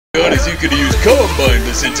not as you could have used Combine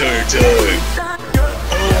this entire time.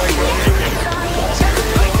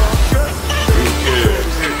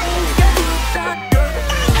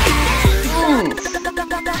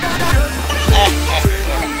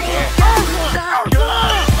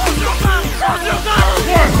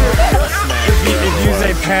 If you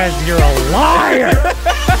say pass, you're a liar!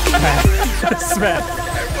 Smash.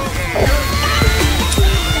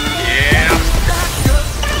 Yeah.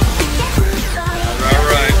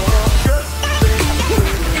 Alright.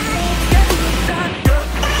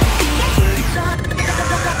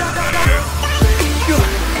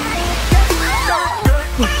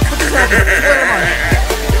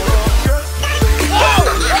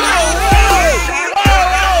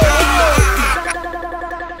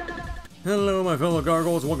 Hello, my fellow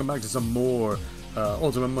gargoyles. Welcome back to some more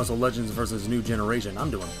Ultimate Muscle Legends versus New Generation. I'm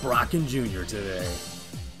doing Brocken Jr. today.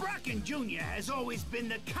 Brocken Jr. has always been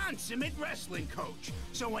the consummate wrestling coach.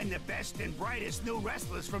 So when the best and brightest new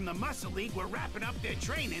wrestlers from the Muscle League were wrapping up their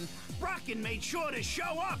training, Brocken made sure to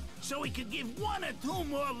show up so he could give 1 or 2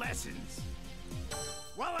 more lessons.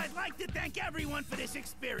 Well, I'd like to thank everyone for this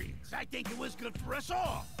experience. I think it was good for us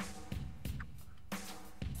all.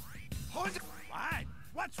 Hold it. What?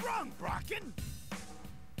 What's wrong, Brocken?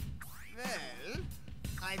 Well,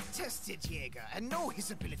 I've tested Jaeger and know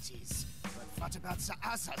his abilities. But what about the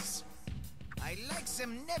others? I like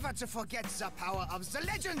them never to forget the power of the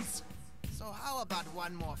legends. So how about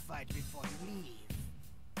one more fight before you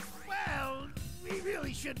leave? Well, we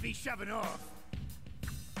really should be shoving off.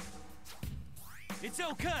 It's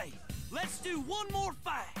okay. Let's do one more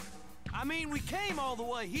fight. I mean, we came all the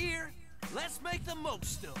way here. Let's make the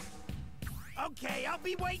most of it. Okay, I'll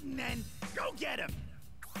be waiting then. Go get him.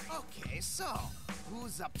 Okay, so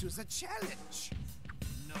who's up to the challenge?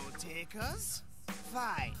 No takers?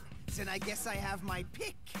 Fine. Then I guess I have my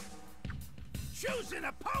pick. Choose an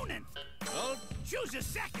opponent. Well, choose a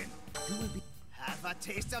second. You will be. Have a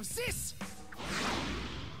taste of this.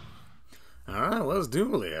 Alright, let's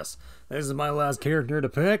do this. This is my last character to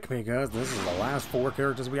pick because this is the last 4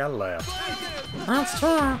 characters we got left. That's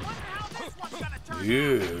true.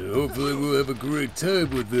 Yeah, hopefully we'll have a great time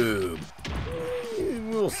with them.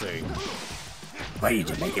 We'll see. Why did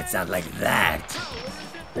you make it sound like that?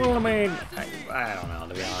 Well, I mean, I don't know,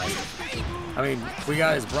 to be honest. I mean, we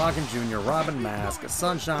got his Brocken Jr., Robin Mask,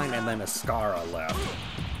 Sunshine, and then a Scara left.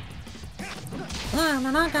 Yeah, and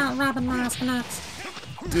then I got Robin Mask next.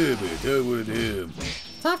 Damn it, I want him.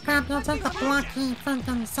 Tough crap, you'll take the blocky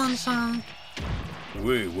freaking Sunshine.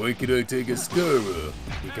 Wait, why can I take a Scara?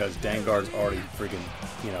 Because Dangard's already freaking,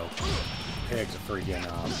 you know, picked a freaking,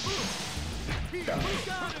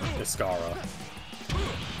 the Scara.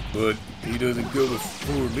 But he doesn't go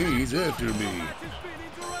before me, he's after me.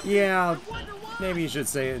 Yeah, maybe you should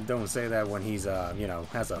say, don't say that when he's, you know,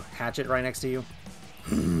 has a hatchet right next to you.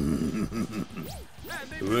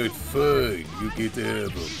 Right, fine, you get to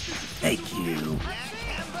have him. Thank you.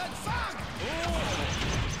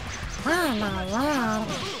 Oh my lord.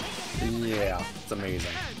 Yeah, it's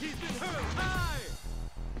amazing.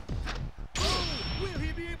 Will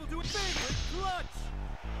he be able to favorite clutch?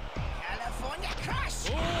 California Crush!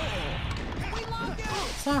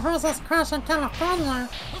 So who's this crush in California?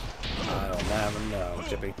 I don't even know,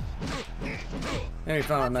 Chippy. Maybe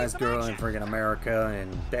found a nice girl in freaking America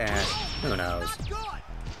and who knows.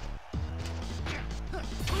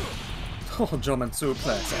 Oh, German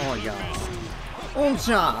suplex, oh yeah. Oh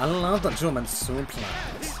yeah, I love the German suplex.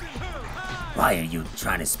 Why are you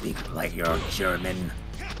trying to speak like you're German?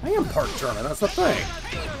 I am part German, that's the thing.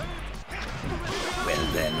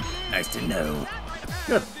 Well then, nice to know.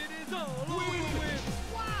 Good.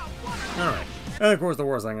 Alright. And of course the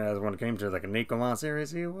worst thing is when it came to the Nicola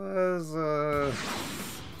series, he was,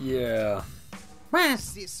 yeah. What?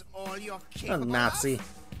 Is this all you're A capable Nazi. of?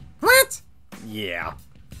 What? Yeah.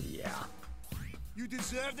 Yeah. You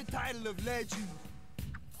deserve the title of legend.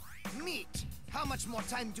 Meat. How much more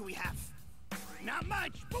time do we have? Not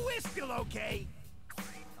much, but we're still okay.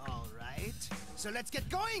 All right. So let's get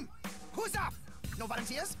going. Who's up? No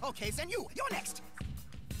volunteers? Okay, then you're next.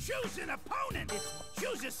 Choose an opponent.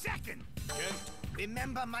 Choose a second.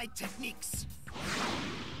 Remember my techniques.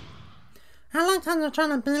 I like how you're trying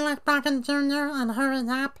to be like Brocken Jr. and hurry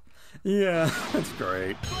up. Yeah, that's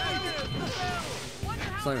great.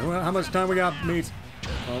 It's like, well, how much time we got, meat?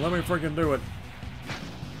 Well, let me freaking do it.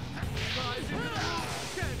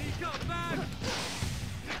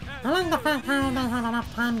 I like the fact how they had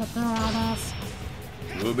enough time to do all this.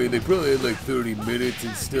 Well, I mean, they probably had like 30 minutes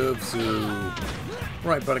and stuff, so...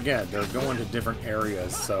 Right, but again, they're going to different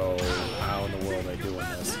areas, so how in the world are they doing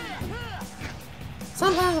this?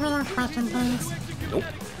 Sometimes we don't question things. Nope.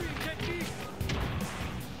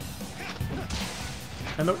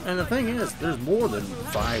 And the thing is, there's more than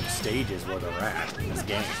 5 stages where they're at in this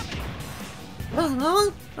game. Really?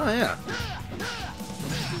 Oh yeah.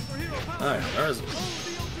 Oh yeah, there's...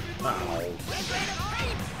 Oh.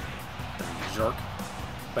 Jerk.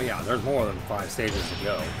 But yeah, there's more than 5 stages to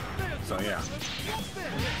go. So yeah.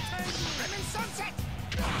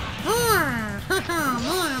 Yeah,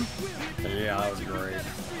 man. Yeah, that was great.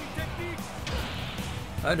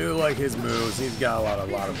 I do like his moves. He's got a lot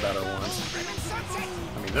of better ones.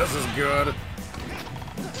 I mean, this is good.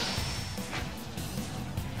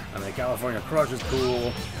 I mean, California Crush is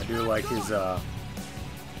cool. I do like his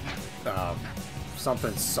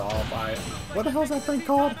something soft. What the hell is that thing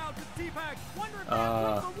called?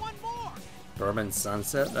 Bourbon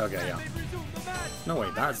Sunset? Okay, yeah. No,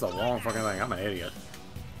 wait, that's the wrong fucking thing. I'm an idiot.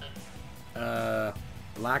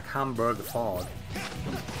 Black Hamburg Fog.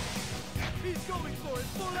 He's going for it,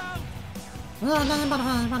 full out. Yeah, man, but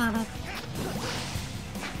hey, whatever.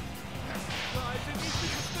 Guys, it needs to be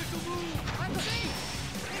a special move. Let's see.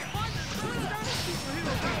 His partner's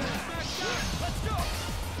superhero power is maxed out. Let's go.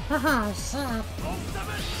 Oh,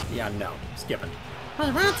 shit. Yeah, no. Skipping.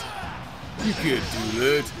 Wait, what? You can't do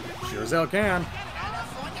that. Sure as hell can.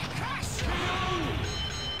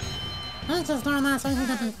 He's just doing that so he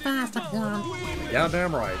can be fast again.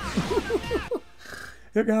 Goddamn right.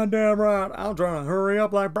 You're goddamn right. I'm trying to hurry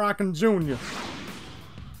up like Brocken Jr.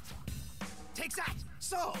 Take that!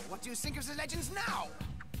 So, what do you think of the legends now?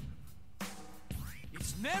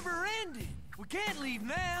 It's never ending. We can't leave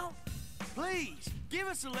now. Please, give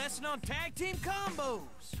us a lesson on tag team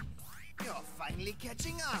combos. You're finally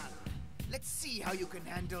catching on. Let's see how you can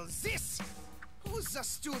handle this. Who's the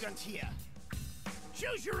student here?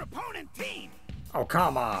 Choose your opponent team. Oh,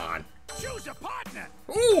 come on. Choose a partner.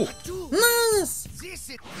 Ooh! Nice! This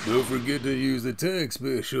is... Don't forget to use the tag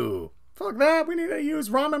special. Fuck that. We need to use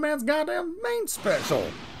Ramen Man's goddamn main special.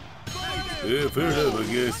 Yeah, fair enough, I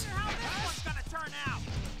guess.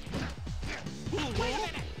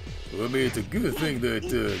 Well, I mean, it's a good thing that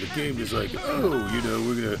the game is like, oh, you know,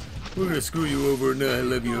 we're gonna screw you over and not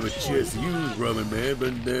let you have a chance to use Ramen Man,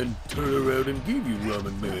 but then turn around and give you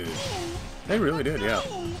Ramen Man. They really did, yeah.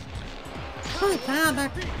 Oh god,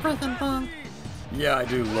 that freaking thing. Yeah, I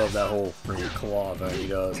do love that whole freaking claw thing he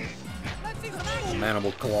does.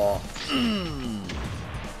 Mandible claw.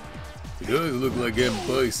 It does look like M.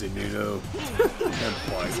 Bison, you know. And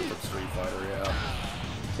Bison from Street Fighter, yeah.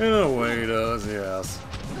 In a way he does, yes.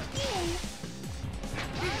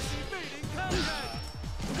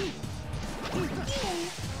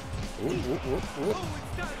 Ooh, ooh, ooh, ooh.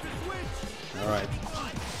 Alright.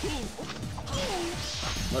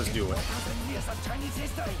 Let's do it.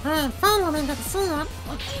 Alright, follow me to see it.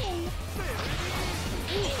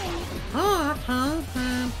 Oh,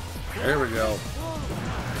 okay. There we go.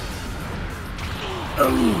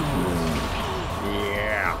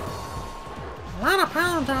 Yeah. A lot of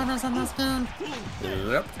power drivers in this game.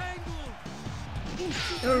 Yep.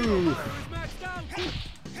 Ooh.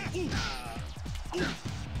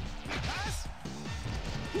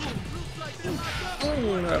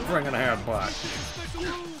 Oh, that friggin' headbutt.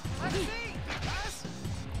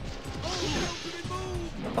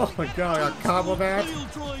 Oh my god, I got caught with that.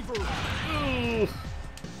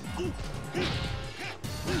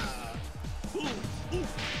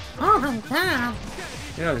 Oh my god.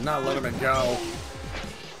 Yeah, he's not letting me go.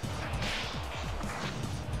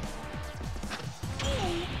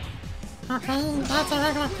 Okay, that's a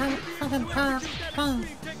regular fucking power thing.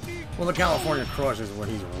 Well, the California Crush is when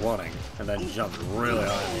he's running and then jumps really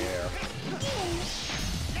high in the air.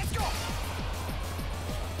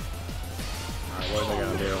 Alright, what are they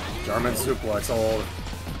gonna do? German suplex hold.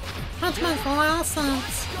 That makes a lot of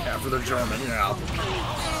sense. After the German, yeah.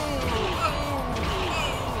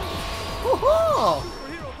 Woohoo!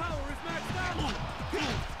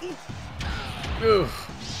 Oof.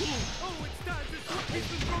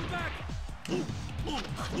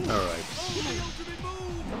 Alright.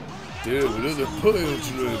 Damn, another pile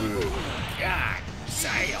driver. God,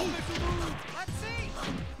 Sam.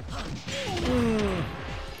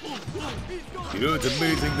 You know, it's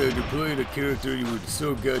amazing that you're playing a character you were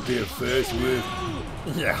so goddamn fast with.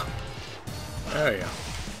 Yeah. There you go.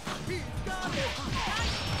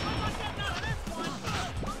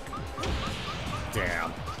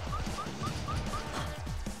 Damn.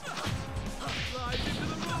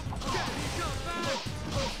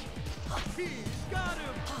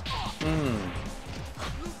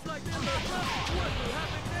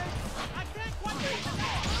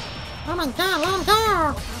 Oh my god, let him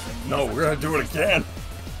go! No, we're gonna do it again.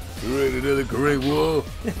 Alright, another great wall.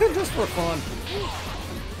 Just for fun.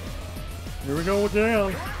 Here we go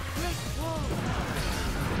again.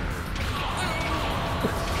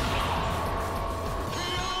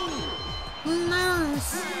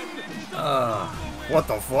 Nice. What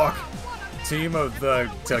the fuck? Team of the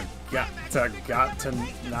Tagananzu?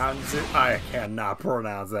 I cannot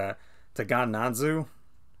pronounce that. Tagananzu?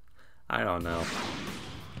 I don't know.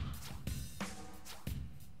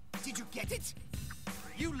 Did you get it?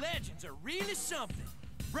 You legends are really something.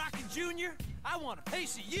 Brocken Jr., I want a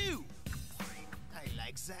piece of you. I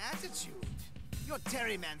like the attitude. You're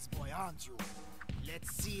Terryman's boy, aren't you?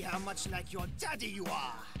 Let's see how much like your daddy you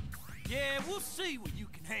are. Yeah, we'll see what you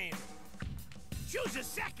can handle. Choose a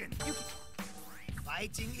second.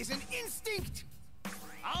 Fighting is an instinct.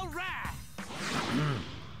 All right.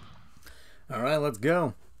 Alright, let's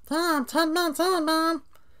go. Damn, 10 minutes in, man.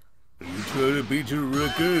 You try to beat your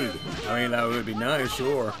record. I mean, that would be nice,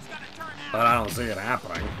 sure. But I don't see it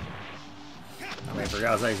happening. I mean, for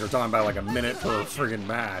God's sakes, we're talking about like a minute per friggin'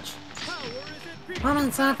 match. I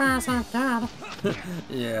mean, so far so good.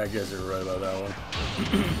 Yeah, I guess you're right about that one.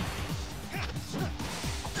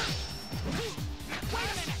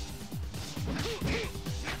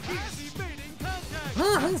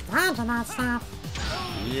 Yeah, he's dodging that stuff.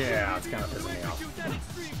 Yeah, it's kind of pissing me off.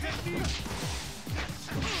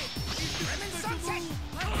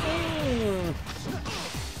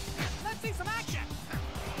 Let's see some action.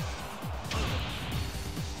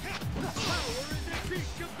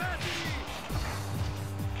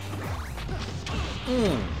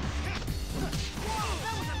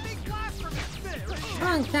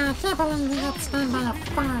 Oh god, I can't believe he got stung by a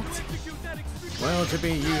fart. Well,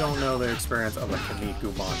 Chippy, you don't know the experience of the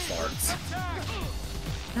Kaneko Mon farts.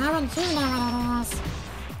 How would you know what it is?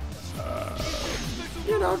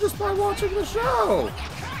 You know, just by watching the show.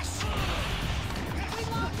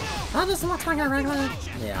 That just looks like a regular...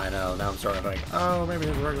 Yeah, I know. Now I'm starting to think, oh, maybe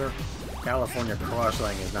his regular California crush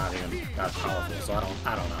thing is not even that powerful, so I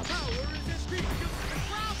don't know.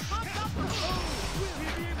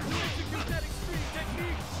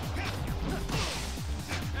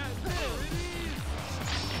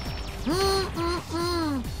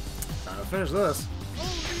 Time to finish this.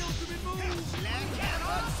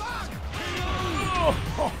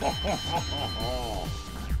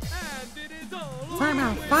 Talk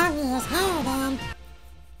about foggy as hell, then.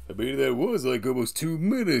 I mean, that was like almost 2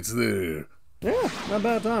 minutes there. Yeah, not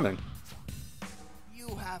bad timing.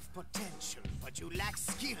 You have potential, but you lack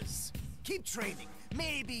skills. Keep training.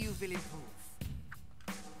 Maybe you will improve.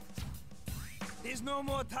 There's no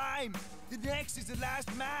more time. The next is the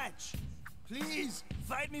last match. Please,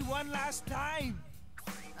 fight me one last time.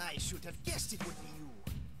 I should have guessed it would be you.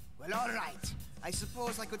 Well, all right. I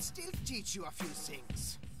suppose I could still teach you a few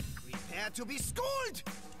things. Prepare to be schooled!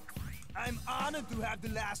 I'm honored to have the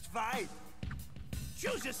last fight.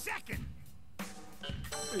 Choose a second.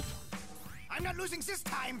 I'm not losing this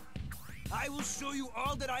time! I will show you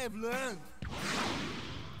all that I have learned.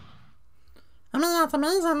 I mean, that's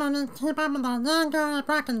amazing when you keep up with the younger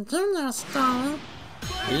Brocken Jr. story.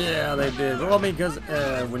 Yeah, they did. Well, because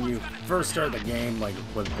when you first start the game, like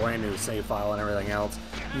with brand new save file and everything else,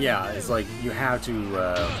 yeah, it's like you have to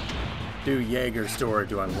do Jaeger's story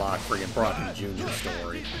to unlock friggin' Brocken Jr.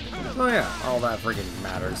 story. So yeah, all that friggin'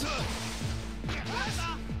 matters.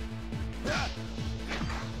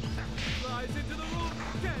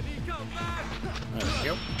 There we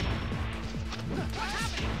go.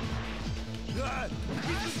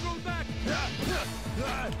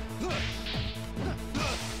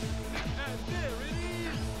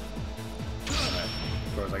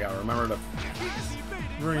 Of course, I gotta remember to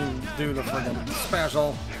do the friggin'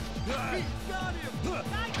 special.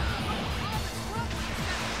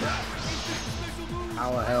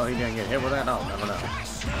 How the hell he didn't get hit with that? I'll never know.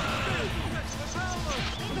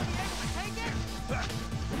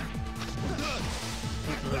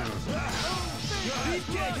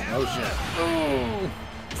 Oh shit. Oh.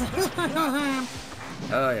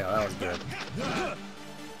 Oh yeah, that was good.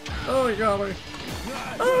 Oh, you got me.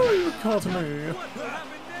 Oh, you caught me.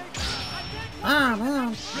 Oh,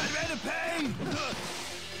 man.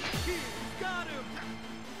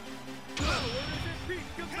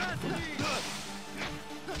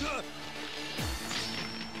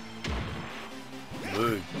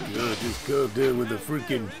 Look, God, just come down with the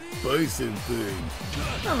freaking bison thing.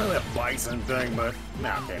 Not really a bison thing, but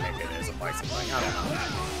nah, okay, maybe it is a bison thing. I don't know.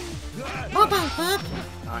 What the heck?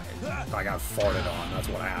 I got farted on. That's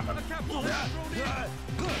what happened.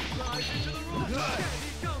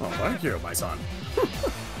 Oh, thank you, my son.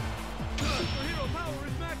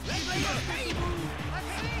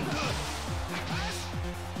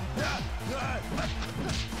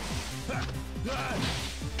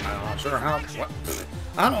 I'm not sure how. What?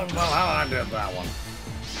 I don't know how I did that one.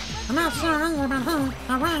 I'm not sure either, but hey,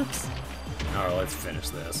 it works. Alright, let's finish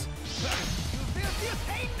this. feel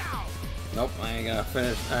pain now. Nope, I ain't gonna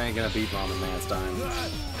finish. I ain't gonna beat Ramen Man this time.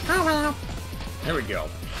 Oh well. Here we go.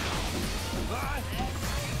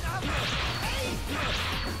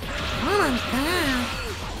 Woman's bad.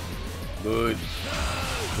 But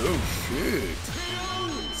oh shit.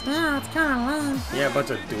 Still, it's kind of lame. Yeah, a bunch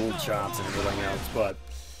of dual chops and everything else, but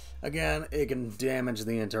again, it can damage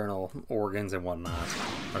the internal organs and whatnot,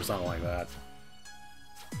 or something like that.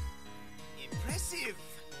 Impressive.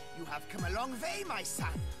 You have come a long way, my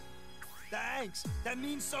son. Thanks. That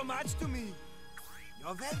means so much to me.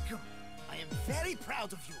 You're welcome. I am very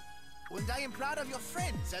proud of you. And I am proud of your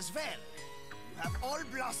friends as well. You have all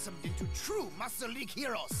blossomed into true Muscle League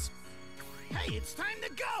heroes. Hey, it's time to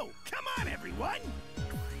go. Come on, everyone.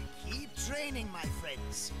 Keep training, my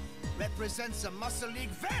friends. Represents a Muscle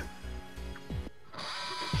League well.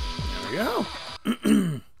 There we go.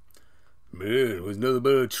 Man, it was nothing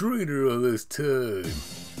but a trainer all this time.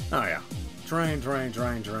 Oh yeah. Train to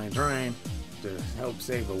help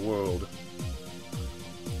save the world.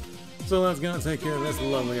 So that's gonna take care of this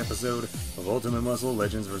lovely episode of Ultimate Muscle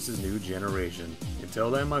Legends vs. New Generation.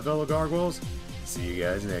 Until then, my fellow gargoyles, see you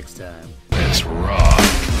guys next time. Let's rock.